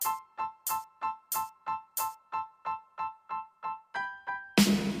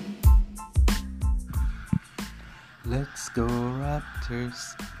Let's go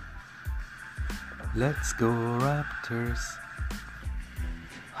Raptors. Let's go Raptors.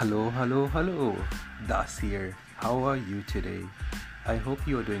 Hello. Das here. How are you today? I hope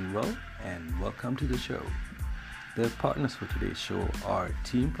you are doing well and welcome to the show. The partners for today's show are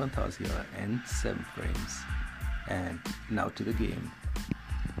Team Fantasia and 7 Frames. And now to the game.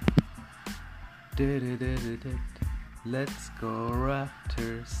 Let's go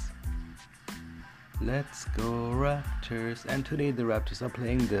Raptors. Let's go Raptors. And today the Raptors are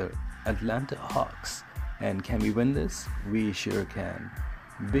playing the Atlanta Hawks. And can we win this? We sure can.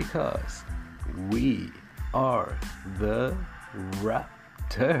 Because we are the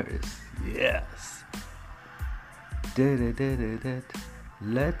Raptors. Yes.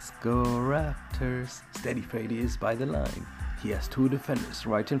 Let's go Raptors. Steady Freddy is by the line. He has 2 defenders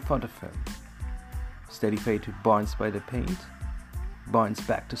right in front of him. Steady Freddy to Barnes by the paint. Barnes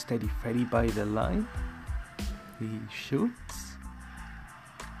back to Steady Freddy by the line. He shoots.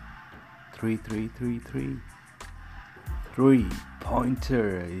 3.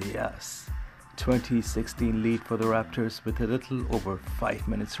 3-pointer, yes. 2016 lead for the Raptors with a little over 5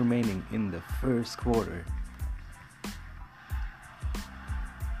 minutes remaining in the first quarter.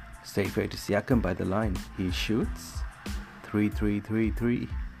 Steady Freddy to Siakam by the line. He shoots. 3.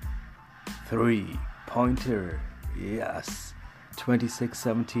 3-pointer, yes.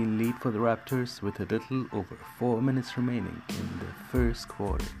 26-17 lead for the Raptors with a little over 4 minutes remaining in the first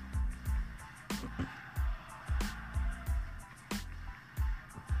quarter.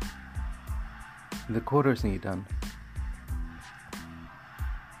 The quarter's nearly done.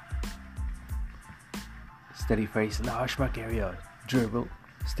 Steady Freddy in the hash mark area. Dribble.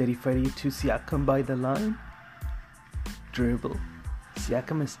 Steady Freddy to Siakam by the line. Dribble.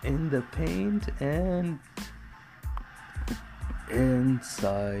 Siakam is in the paint and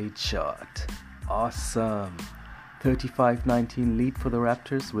inside shot. Awesome. 35-19 lead for the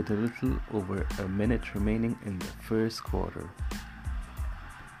Raptors with a little over a minute remaining in the first quarter.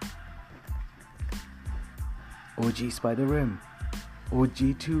 OG's by the rim.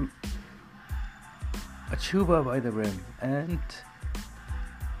 OG to Achuba by the rim and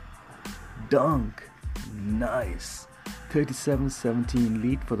dunk. Nice. 37-17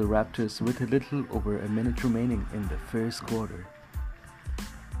 lead for the Raptors with a little over a minute remaining in the first quarter.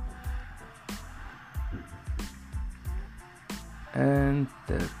 And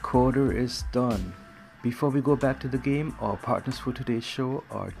the quarter is done. Before we go back to the game, our partners for today's show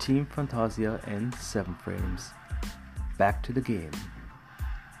are Team Fantasia and 7 Frames. Back to the game.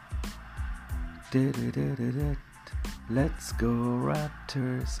 Let's go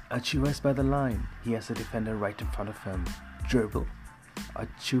Raptors. Achuba is by the line. He has a defender right in front of him. Dribble.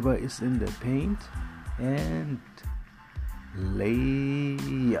 Achuba is in the paint and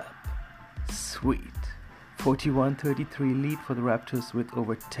layup. Sweet. 41-33 lead for the Raptors with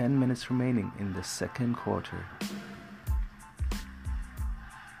over 10 minutes remaining in the second quarter.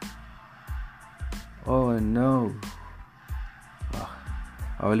 Oh no.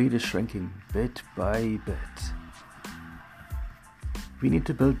 Our lead is shrinking bit by bit. We need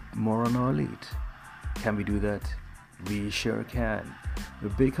to build more on our lead. Can we do that? We sure can.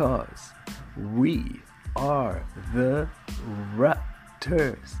 Because we are the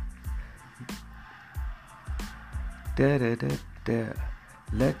Raptors.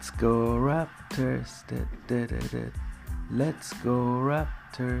 Let's go Raptors. Let's go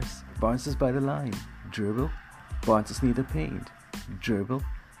Raptors. Barnes is by the line. Dribble. Barnes is near the paint. Dribble.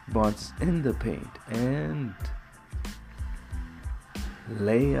 Barnes in the paint and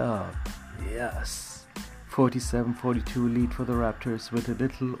layup. Yes. 47-42 lead for the Raptors with a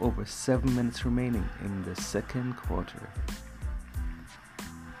little over 7 minutes remaining in the second quarter.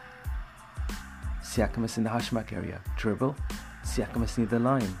 Siakam is in the hash mark area. Dribble. Siakam is near the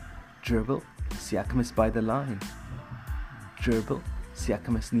line. Dribble. Siakam is by the line. Dribble.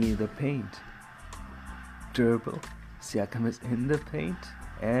 Siakam is near the paint. Dribble. Siakam is in the paint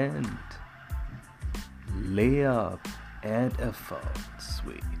and layup and a foul.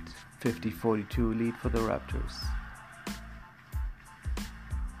 Sweet. 50-42 lead for the Raptors.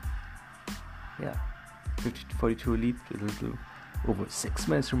 Yeah. 50-42 lead with a little over 6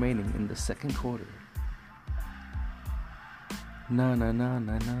 minutes remaining in the second quarter. Na.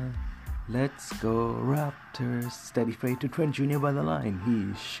 Let's go Raptors. Steady Freddy to Trent Jr. by the line.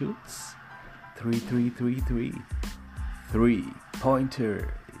 He shoots. 3.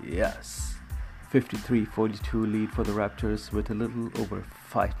 3-pointer. Yes. 53-42 lead for the Raptors with a little over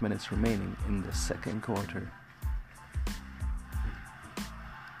 5 minutes remaining in the second quarter.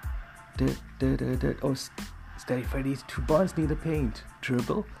 Oh, Steady Freddy to Barnes near the paint.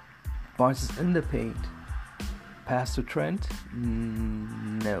 Dribble. Barnes is in the paint. Pass to Trent?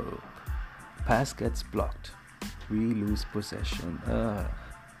 No. Pass gets blocked. We lose possession.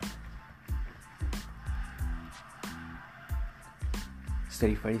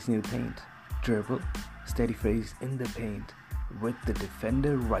 Steady Freddy's near the paint. Dribble. Steady Freddy's in the paint with the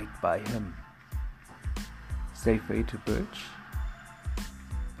defender right by him. Steady Freddy to Birch.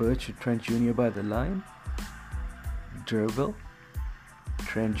 Birch to Trent Jr. by the line. Dribble.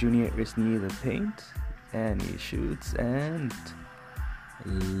 Trent Jr. is near the paint and he shoots and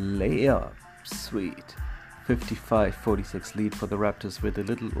layup. Sweet. 55-46 lead for the Raptors with a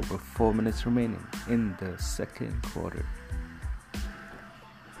little over 4 minutes remaining in the second quarter.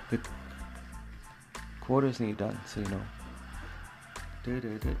 The quarter is nearly done, so you know.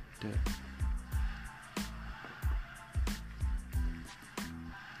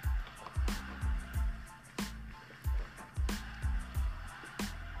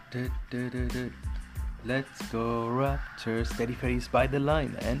 Let's go Raptors. Steady Freddy's by the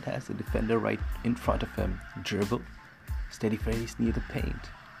line and has the defender right in front of him. Dribble. Steady Freddy's near the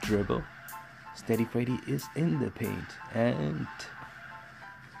paint. Dribble. Steady Freddy is in the paint and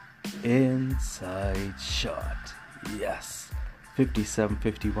inside shot. Yes.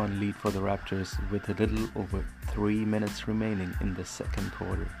 57-51 lead for the Raptors with a little over 3 minutes remaining in the second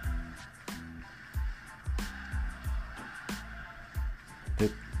quarter.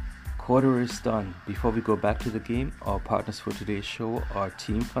 The quarter is done. Before we go back to the game, our partners for today's show are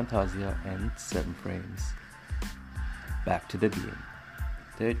Team Fantasia and 7 Frames. Back to the game.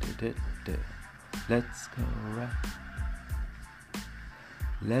 Let's go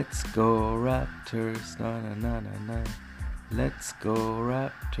Let's go Raptors, na na na na na. Let's go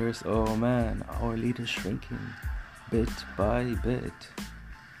Raptors, oh man, our lead is shrinking bit by bit.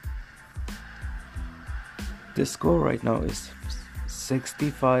 The score right now is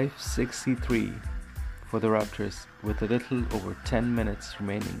 65-63 for the Raptors with a little over 10 minutes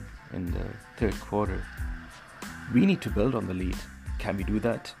remaining in the third quarter. We need to build on the lead. Can we do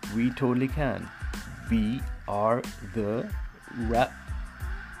that? We totally can. We are the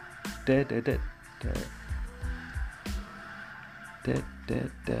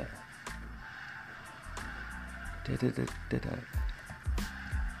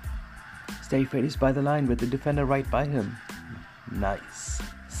Steady Freddy's by the line with the defender right by him. Nice.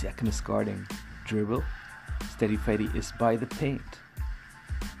 Siakam is guarding. Dribble. Steady Freddy is by the paint.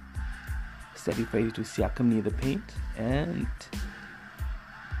 Steady Freddy to Siakam near the paint and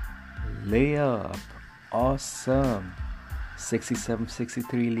layup. Awesome.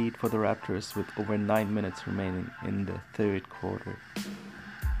 67-63 lead for the Raptors with over 9 minutes remaining in the third quarter.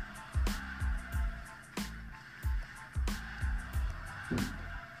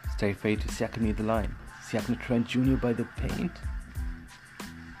 Steady Freddy to Siakam near the line. Siakam to Trent Jr. by the paint.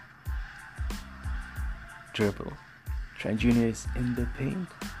 Dribble. Trent Jr. is in the paint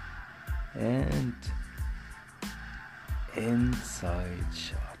and inside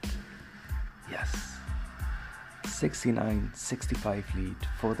shot. Yes. 69-65 lead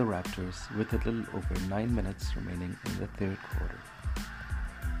for the Raptors with a little over 9 minutes remaining in the third quarter.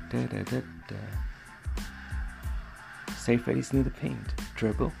 Steady Freddy's near the paint.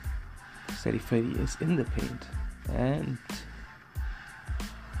 Dribble. Steady Freddy is in the paint and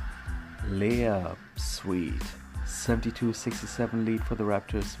layup. Sweet. 72-67 lead for the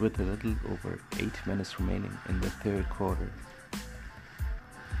Raptors with a little over 8 minutes remaining in the third quarter.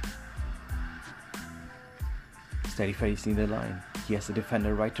 Steady Freddy's near the line. He has the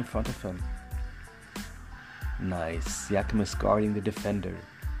defender right in front of him. Nice. Siakam is guarding the defender.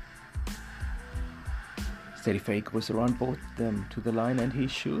 Steady Freddy goes around both them to the line and he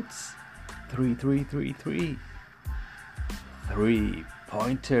shoots. 3-3-3-3.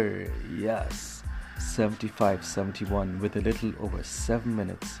 3-pointer. Yes. 75-71 with a little over 7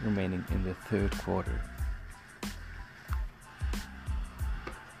 minutes remaining in the third quarter.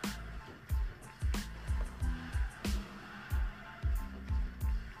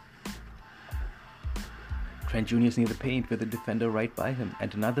 Trent Jr. is near the paint with a defender right by him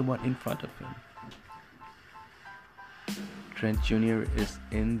and another one in front of him. Trent Jr. is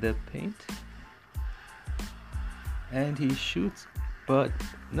in the paint and he shoots, but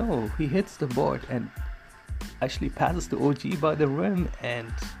no, he hits the board and actually passes to OG by the rim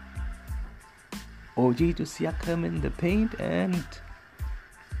and OG to Siakam in the paint and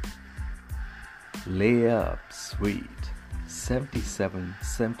layup. Sweet.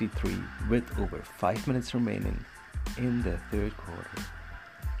 77-73 with over 5 minutes remaining in the third quarter.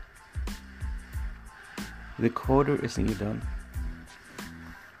 The quarter is nearly done.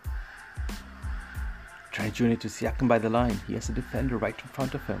 Trent Jr. to Siakam by the line. He has a defender right in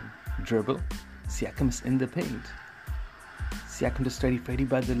front of him. Dribble. Siakam is in the paint. Siakam to Steady Freddy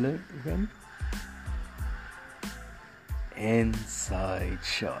by the rim. Inside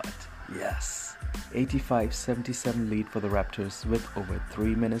shot. Yes. 85-77 lead for the Raptors with over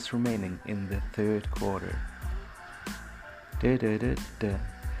 3 minutes remaining in the third quarter.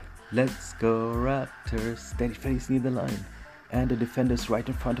 Let's go Raptors. Steady Freddy's near the line. And the defender's right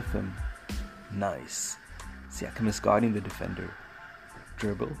in front of him. Nice. Siakam is guarding the defender.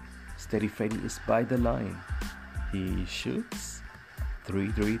 Dribble. Steady Freddy is by the line. He shoots.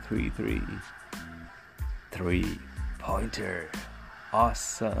 3-3-3-3. 3-pointer.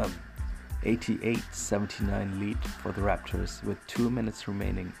 Awesome. 88-79 lead for the Raptors with 2 minutes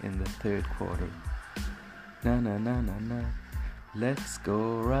remaining in the third quarter. Na. Let's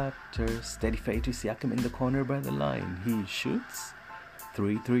go Raptors. Steady Freddy to Siakam in the corner by the line. He shoots.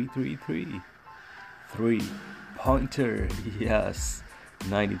 3-3-3-3. 3-pointer. Yes.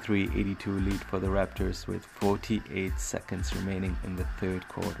 93-82 lead for the Raptors with 48 seconds remaining in the third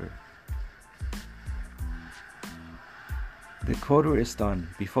quarter. The quarter is done.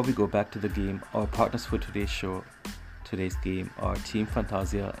 Before we go back to the game, our partners for today's game are Team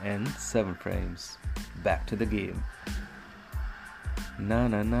Fantasia and 7 Frames. Back to the game. Na.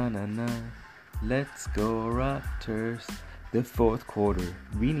 Let's go Raptors. The fourth quarter.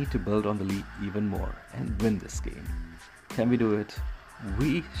 We need to build on the lead even more and win this game. Can we do it?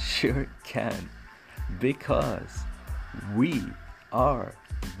 We sure can. Because we are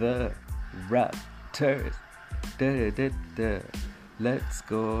the Raptors. Let's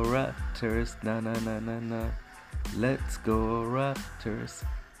go Raptors. Na. Let's go Raptors.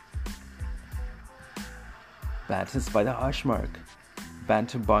 Banton's by the hash mark.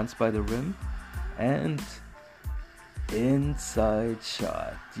 Banton Barnes by the rim. And inside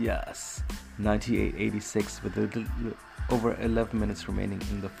shot. Yes. 98-86 with a little over 11 minutes remaining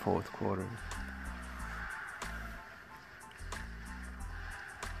in the fourth quarter.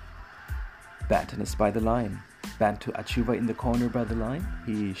 Banton is by the line. Banton to Achuva in the corner by the line.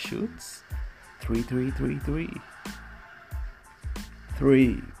 He shoots. 3-3-3-3.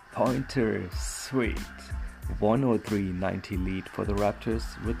 3-pointer. Sweet. 103-90 lead for the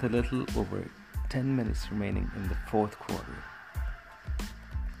Raptors with a little over 10 minutes remaining in the fourth quarter.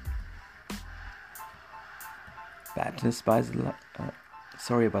 Banton is by the line.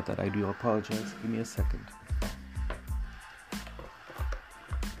 Sorry about that. I do apologize. Give me a second.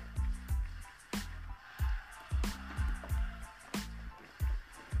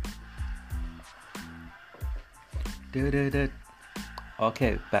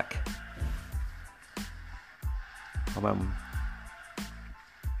 Okay, back.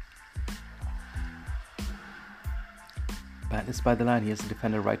 Banton is by the line. He has a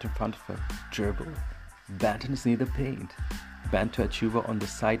defender right in front of him. Dribble. Banton is near the paint. Banton to Achuva on the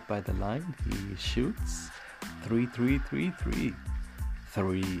side by the line. He shoots. 3-3-3-3.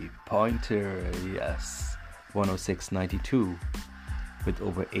 3-pointer. Yes. 106-92 with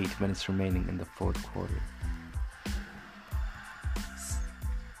over 8 minutes remaining in the fourth quarter.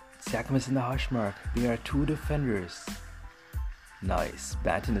 Siakam is in the hash mark. There are 2 defenders. Nice.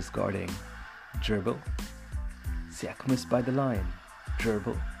 Banton is guarding. Dribble. Siakam is by the line.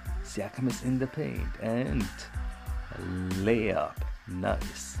 Dribble. Siakam is in the paint. And layup.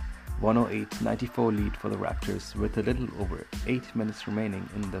 Nice. 108-94 lead for the Raptors with a little over 8 minutes remaining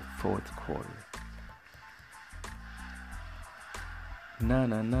in the fourth quarter. Na.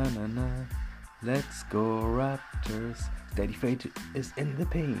 Let's go Raptors. Steady Freddy is in the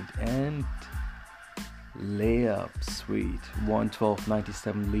paint and layup. Sweet.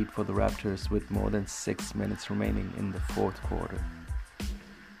 112-97 lead for the Raptors with more than 6 minutes remaining in the fourth quarter.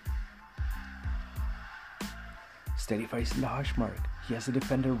 Steady Freddy's in the hash mark. He has a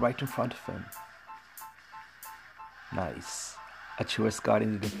defender right in front of him. Nice. Achuva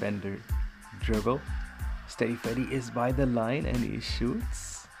guarding the defender. Dribble. Steady Freddy is by the line and he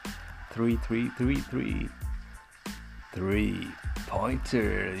shoots. 3-3-3-3.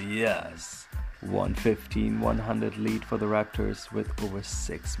 3-pointer. Yes. 115-100 lead for the Raptors with over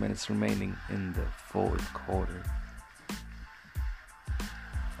 6 minutes remaining in the fourth quarter.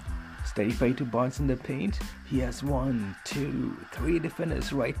 Steady Freddy to Barnes in the paint. He has 1, 2, 3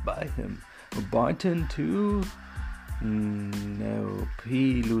 defenders right by him. Banton to... Nope.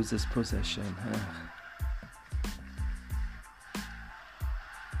 He loses possession.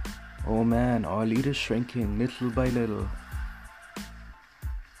 Oh man, our lead is shrinking little by little.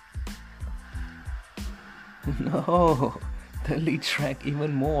 No, the lead shrank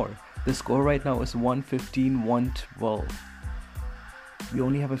even more. The score right now is 115-112. We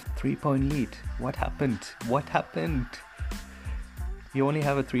only have a 3-point lead. What happened? You only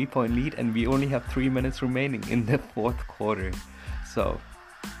have a 3-point lead, and we only have 3 minutes remaining in the fourth quarter. So,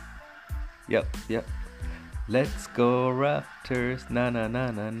 yep. Let's go Raptors, na na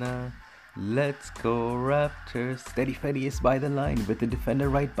na na na. Let's go Raptors. Steady Freddy is by the line with the defender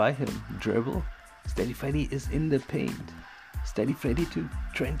right by him. Dribble. Steady Freddy is in the paint. Steady Freddy to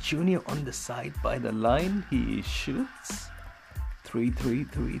Trent Jr. on the side by the line. He shoots. 3.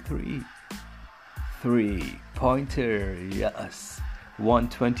 3-pointer. Yes.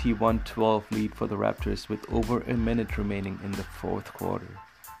 120-112 lead for the Raptors with over a minute remaining in the fourth quarter.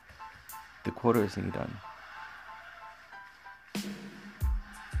 The quarter isn't done.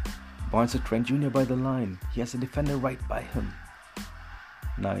 Barnes to Trent Jr. by the line. He has a defender right by him.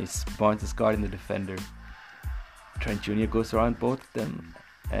 Nice. Barnes is guarding the defender. Trent Jr. goes around both of them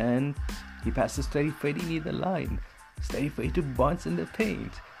and he passes Steady Freddy near the line. Steady Freddy to Barnes in the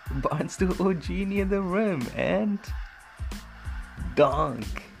paint. Barnes to OG near the rim and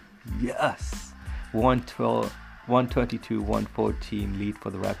dunk. Yes. 122-114 lead for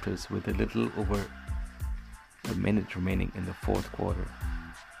the Raptors with a little over a minute remaining in the fourth quarter.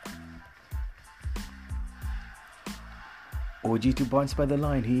 OG to Barnes by the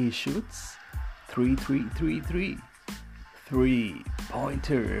line. He shoots. 3.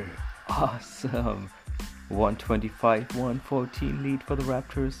 3-pointer. Awesome. 125-114 lead for the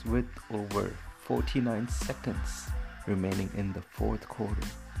Raptors with over 49 seconds remaining in the fourth quarter.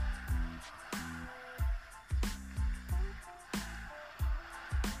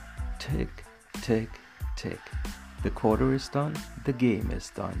 Tick. The quarter is done. The game is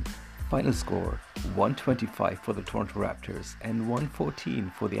done. Final score, 125 for the Toronto Raptors and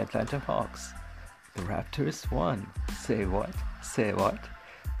 114 for the Atlanta Hawks. The Raptors won. Say what?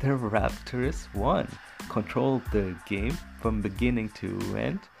 The Raptors won. Controlled the game from beginning to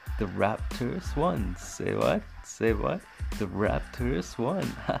end. The Raptors won. Say what? The Raptors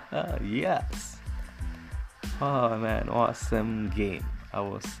won. Yes. Oh man, awesome game.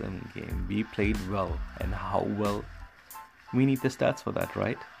 We played well. And how well? We need the stats for that,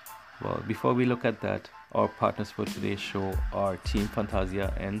 right? Well, before we look at that, our partners for today's show are Team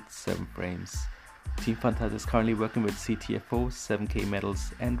Fantasia and 7 Frames. Team Fantasia is currently working with CTFO, 7K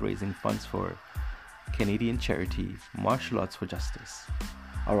medals, and raising funds for Canadian charity Martial Arts for Justice.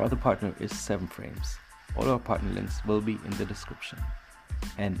 Our other partner is 7 Frames. All our partner links will be in the description.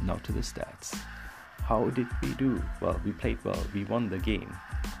 And now to the stats. How did we do? Well, we played well. We won the game.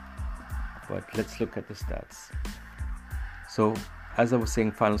 But let's look at the stats. So, as I was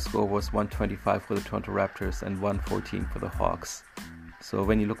saying, final score was 125 for the Toronto Raptors and 114 for the Hawks. So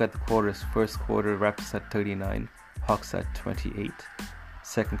when you look at the quarters, first quarter Raptors at 39, Hawks at 28.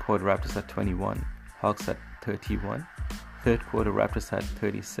 Second quarter Raptors at 21, Hawks at 31. Third quarter Raptors at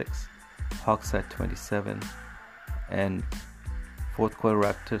 36, Hawks at 27. And fourth quarter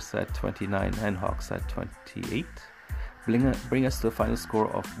Raptors at 29 and Hawks at 28. Bring us to the final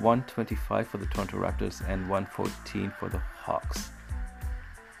score of 125 for the Toronto Raptors and 114 for the Hawks,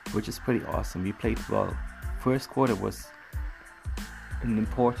 which is pretty awesome. We played well. First quarter was an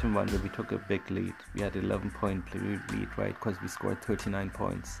important one where we took a big lead. We had 11-point lead, right? Because we scored 39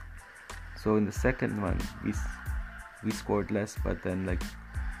 points. So in the second one, we scored less, but then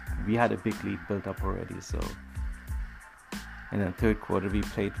we had a big lead built up already. So, and then third quarter we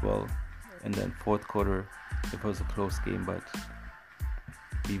played well, and then fourth quarter it was a close game, but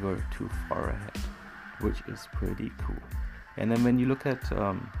we were too far ahead, which is pretty cool. And then when you look at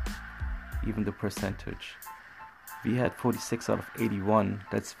even the percentage, we had 46 out of 81,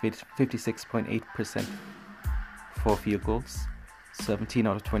 that's 56.8% for field goals, 17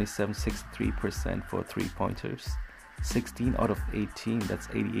 out of 27, 63% for 3-pointers, 16 out of 18, that's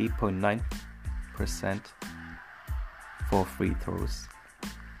 88.9% for free throws.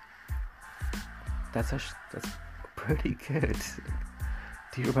 That's pretty good.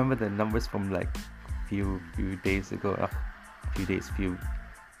 Do you remember the numbers from few days ago?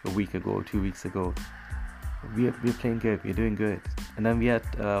 A week ago, 2 weeks ago. We're playing good. We're doing good. And then we had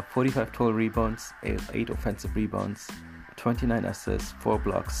 45 total rebounds, 8 offensive rebounds, 29 assists, 4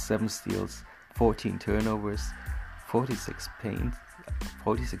 blocks, 7 steals, 14 turnovers, 46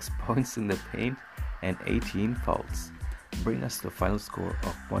 points in the paint, and 18 fouls. Bring us to the final score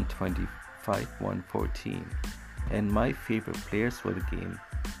of 125-114. And my favorite players for the game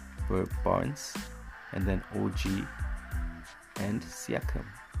were Barnes, and then OG, and Siakam.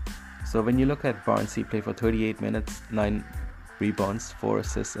 So when you look at Barnes, he played for 38 minutes, 9 rebounds, 4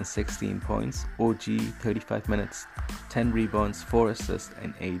 assists, and 16 points. OG, 35 minutes, 10 rebounds, 4 assists,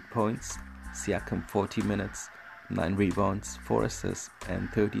 and 8 points. Siakam, 40 minutes, 9 rebounds, 4 assists, and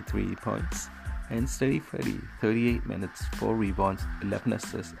 33 points. And Steady Freddy, 38 minutes, 4 rebounds, 11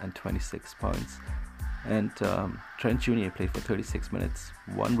 assists, and 26 points. And Trent Jr. played for 36 minutes,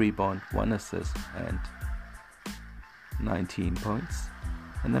 1 rebound, 1 assist, and 19 points.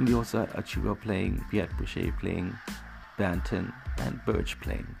 And then we also had Achuga playing, we had Boucher playing, Banton and Birch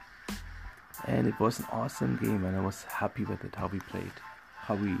playing. And it was an awesome game, and I was happy with it, how we played,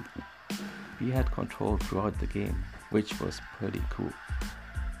 how we had control throughout the game, which was pretty cool.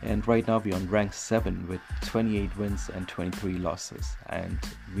 And right now we're on rank 7 with 28 wins and 23 losses, and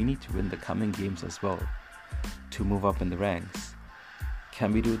we need to win the coming games as well to move up in the ranks.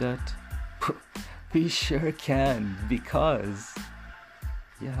 Can we do that? We sure can, because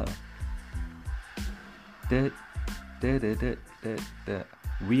we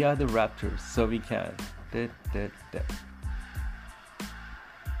are the Raptors, so we can.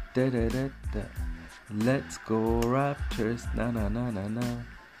 Let's go Raptors, na na na na na.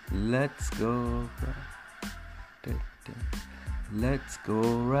 Let's go. Let's go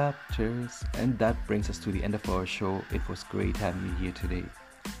Raptors. And that brings us to the end of our show. It was great having you here today.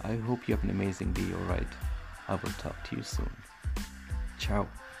 I hope you have an amazing day, alright? I will talk to you soon. Ciao.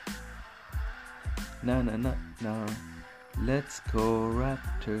 Na na na na. Let's go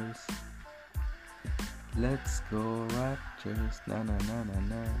Raptors. Let's go Raptors. Na na na na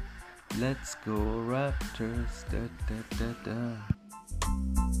na. Let's go Raptors. Da da da da.